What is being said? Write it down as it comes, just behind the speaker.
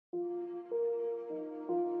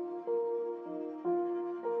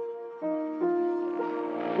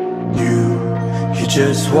You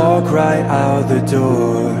just walk right out the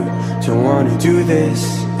door. Don't wanna do this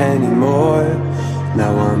anymore.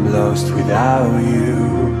 Now I'm lost without you.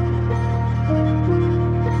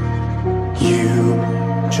 You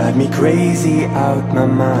drive me crazy out my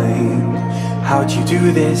mind. How'd you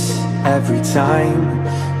do this every time?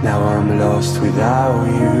 Now I'm lost without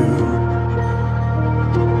you.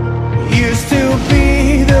 Used to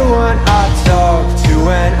be the one I talk to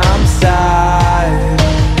when I'm sad.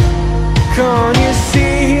 Can't you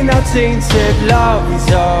see now tainted love is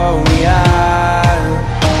all we have?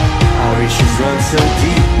 Our issues run so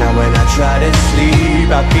deep, now when I try to sleep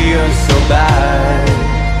I feel so bad.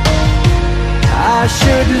 I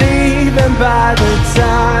should leave, and by the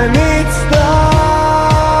time it's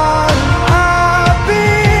done I'll be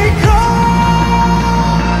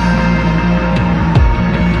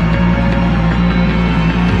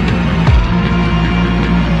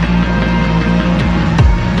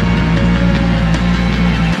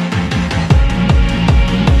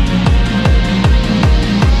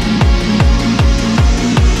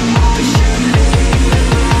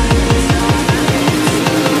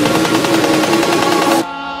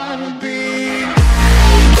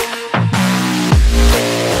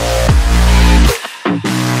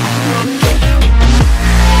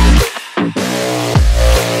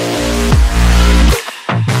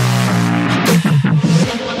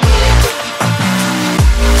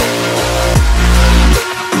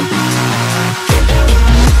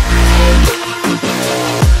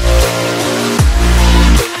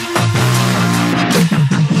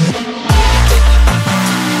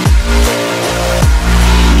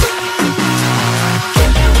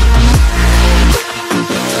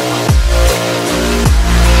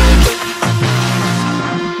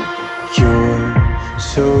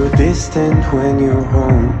so distant when you're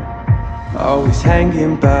home, always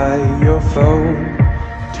hanging by your phone.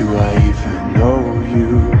 Do I even know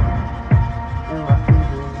you?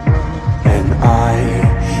 And I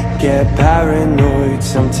get paranoid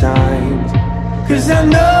sometimes, 'cause I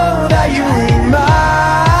know that you ain't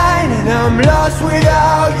mine, and I'm lost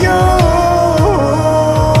without you.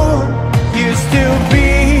 Used to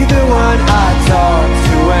be the one I talk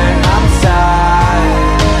to when I'm sad.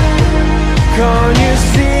 Can't you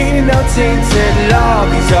see now tainted love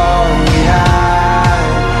is all we have?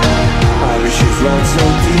 Our issues run so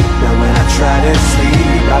deep, now when I try to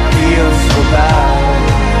sleep I feel so bad.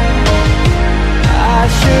 I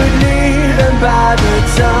should leave, and by the